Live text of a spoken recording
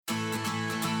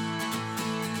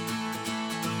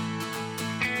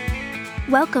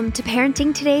Welcome to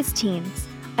Parenting Today's Teens,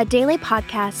 a daily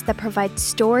podcast that provides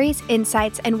stories,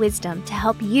 insights, and wisdom to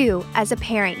help you as a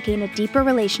parent gain a deeper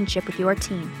relationship with your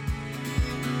teen.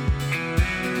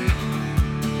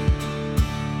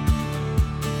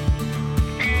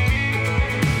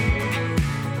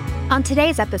 On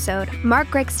today's episode, Mark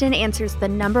Gregston answers the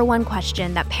number one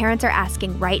question that parents are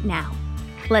asking right now.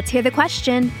 Let's hear the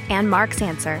question and Mark's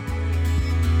answer.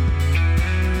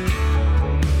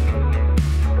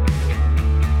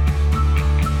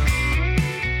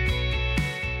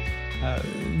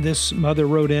 This mother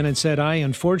wrote in and said, I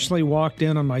unfortunately walked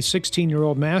in on my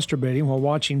 16-year-old masturbating while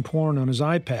watching porn on his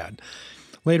iPad.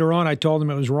 Later on, I told him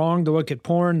it was wrong to look at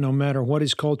porn, no matter what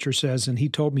his culture says, and he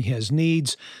told me he has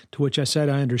needs, to which I said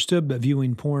I understood, but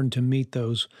viewing porn to meet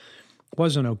those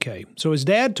wasn't okay. So his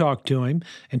dad talked to him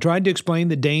and tried to explain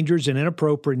the dangers and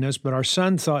inappropriateness, but our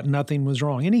son thought nothing was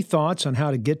wrong. Any thoughts on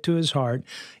how to get to his heart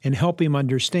and help him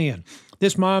understand?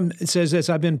 This mom says this,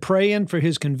 I've been praying for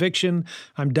his conviction.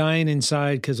 I'm dying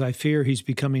inside because I fear he's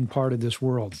becoming part of this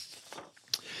world.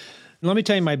 Let me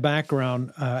tell you my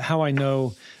background, how I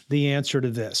know the answer to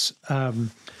this. I'm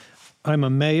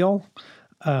a male.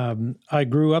 I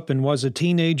grew up and was a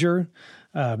teenager.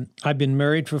 I've been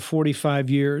married for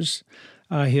 45 years.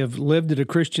 I have lived at a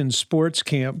Christian sports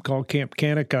camp called Camp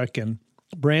Kanakuk in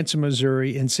Branson,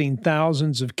 Missouri, and seen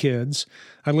thousands of kids.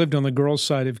 I lived on the girls'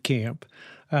 side of camp.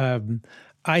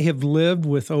 I have lived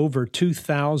with over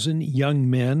 2,000 young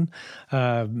men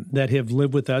that have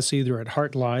lived with us either at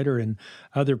Heartlight or in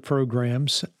other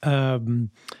programs.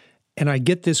 And I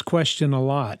get this question a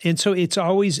lot. And so it's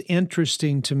always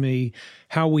interesting to me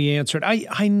how we answer it.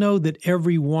 I know that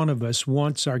every one of us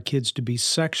wants our kids to be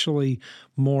sexually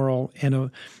moral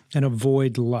and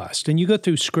avoid lust. And you go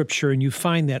through Scripture and you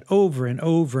find that over and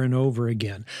over and over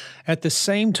again. At the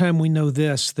same time, we know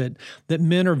this, that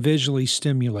men are visually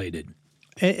stimulated.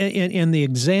 And the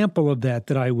example of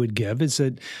that I would give is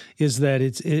that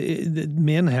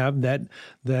men have that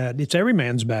it's every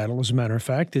man's battle, as a matter of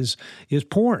fact, is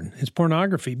porn. It's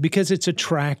pornography because it's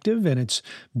attractive and it's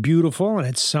beautiful and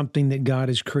it's something that God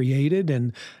has created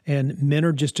and men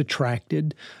are just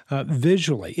attracted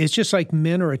visually. It's just like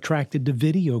men are attracted to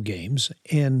video games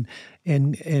and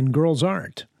girls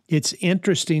aren't. It's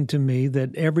interesting to me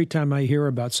that every time I hear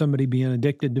about somebody being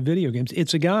addicted to video games,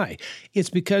 it's a guy. It's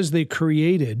because they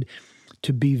created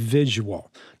to be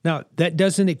visual. Now, that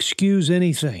doesn't excuse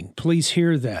anything. Please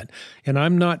hear that. And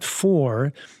I'm not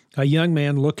for a young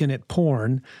man looking at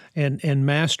porn and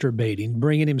masturbating,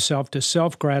 bringing himself to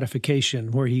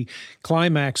self-gratification where he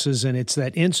climaxes and it's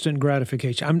that instant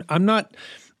gratification. I'm not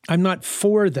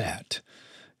for that.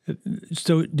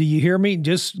 So do you hear me?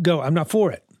 Just go, I'm not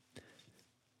for it.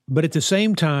 But at the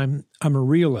same time, I'm a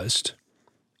realist,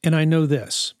 and I know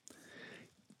this.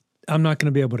 I'm not going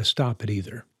to be able to stop it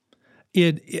either.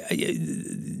 Young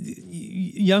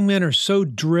men are so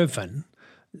driven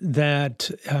that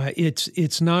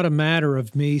it's not a matter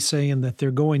of me saying that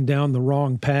they're going down the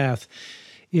wrong path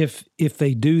if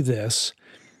they do this.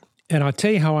 And I'll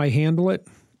tell you how I handle it.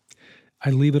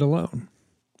 I leave it alone.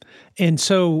 And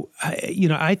so,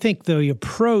 I think the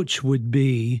approach would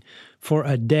be for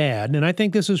a dad, and I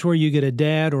think this is where you get a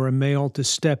dad or a male to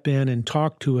step in and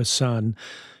talk to a son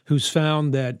who's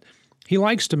found that he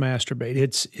likes to masturbate.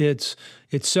 It's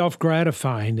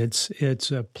self-gratifying.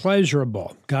 It's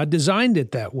pleasurable. God designed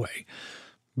it that way.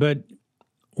 But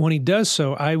when he does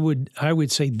so, I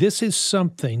would say this is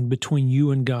something between you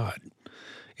and God,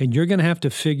 and you're going to have to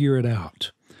figure it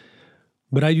out.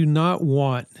 But I do not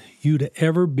want you to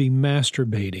ever be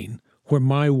masturbating where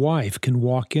my wife can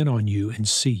walk in on you and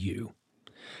see you.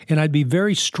 And I'd be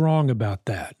very strong about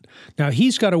that. Now,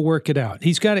 he's got to work it out.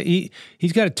 He's got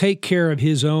to take care of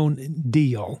his own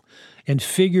deal and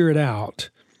figure it out.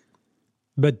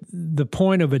 But the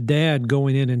point of a dad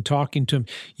going in and talking to him,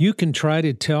 you can try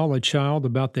to tell a child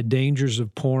about the dangers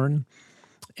of porn.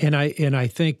 And I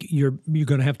think you're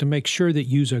going to have to make sure that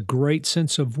you use a great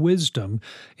sense of wisdom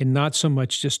and not so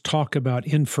much just talk about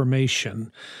information,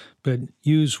 but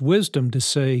use wisdom to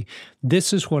say,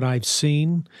 this is what I've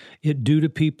seen it do to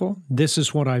people, this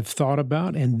is what I've thought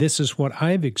about, and this is what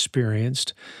I've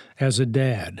experienced as a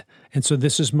dad. And so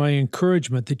this is my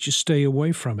encouragement that you stay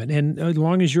away from it. And as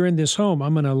long as you're in this home,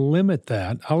 I'm going to limit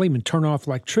that. I'll even turn off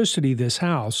electricity this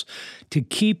house to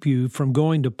keep you from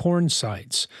going to porn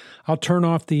sites. I'll turn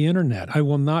off the internet. I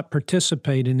will not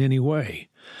participate in any way.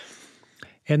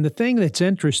 And the thing that's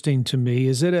interesting to me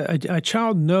is that a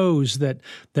child knows that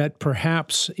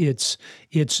perhaps it's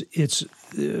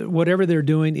whatever they're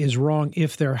doing is wrong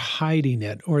if they're hiding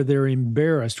it or they're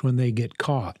embarrassed when they get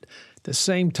caught. At the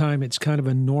same time, it's kind of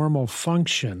a normal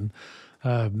function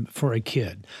for a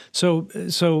kid. So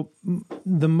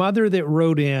the mother that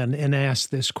wrote in and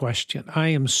asked this question, I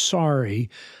am sorry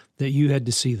that you had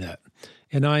to see that,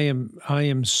 and I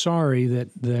am sorry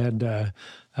that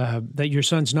your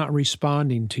son's not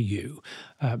responding to you,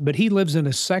 but he lives in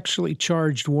a sexually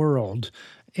charged world,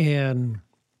 and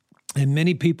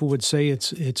many people would say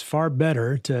it's far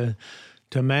better to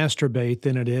masturbate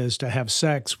than it is to have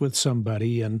sex with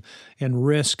somebody and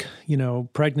risk,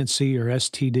 pregnancy or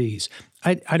STDs.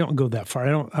 I don't go that far.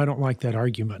 I don't like that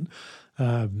argument.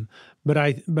 But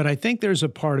I think there's a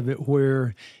part of it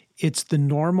where it's the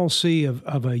normalcy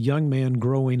of a young man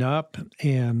growing up,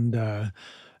 and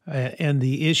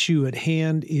the issue at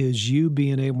hand is you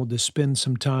being able to spend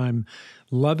some time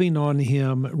loving on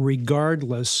him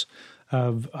regardless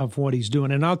of what he's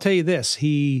doing. And I'll tell you this,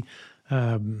 he's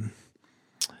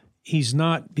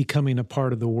not becoming a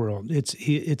part of the world.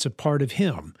 It's a part of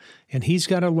him, and he's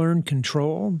got to learn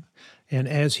control. And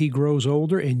as he grows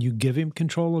older and you give him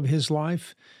control of his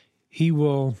life, he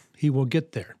will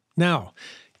get there. Now,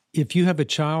 if you have a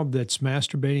child that's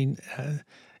masturbating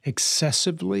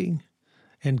excessively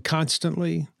and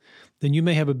constantly, then you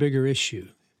may have a bigger issue,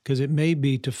 because it may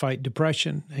be to fight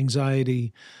depression,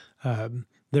 anxiety.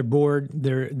 They're bored,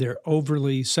 they're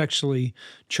overly sexually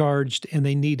charged, and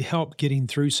they need help getting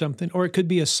through something. Or it could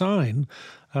be a sign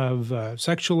of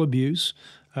sexual abuse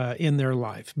in their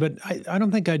life. But I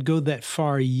don't think I'd go that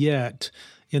far yet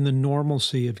in the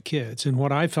normalcy of kids. And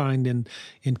what I find in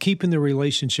keeping the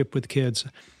relationship with kids,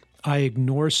 I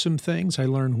ignore some things. I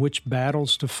learn which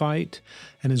battles to fight.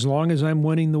 And as long as I'm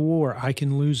winning the war, I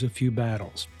can lose a few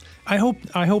battles. I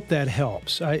hope that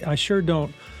helps. I sure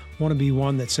don't want to be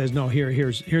one that says, no,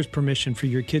 here's permission for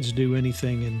your kids to do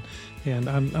anything, and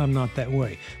I'm not that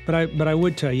way. But I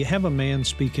would tell you, have a man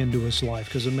speak into his life,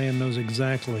 because a man knows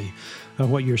exactly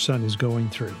what your son is going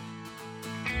through.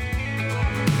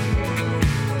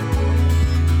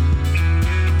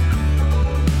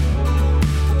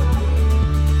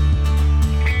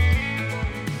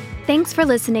 Thanks for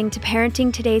listening to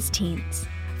Parenting Today's Teens.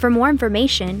 For more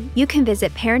information, you can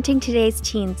visit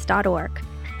parentingtodaysteens.org,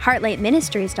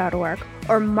 heartlightministries.org,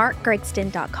 or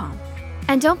markgregston.com.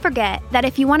 And don't forget that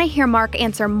if you want to hear Mark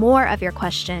answer more of your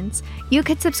questions, you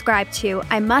could subscribe to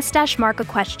I Must Ask Mark a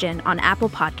Question on Apple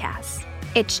Podcasts.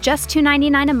 It's just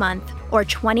 $2.99 a month or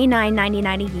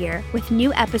 $29.99 a year, with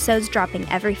new episodes dropping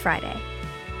every Friday.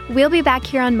 We'll be back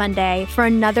here on Monday for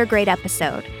another great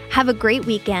episode. Have a great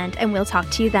weekend, and we'll talk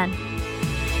to you then.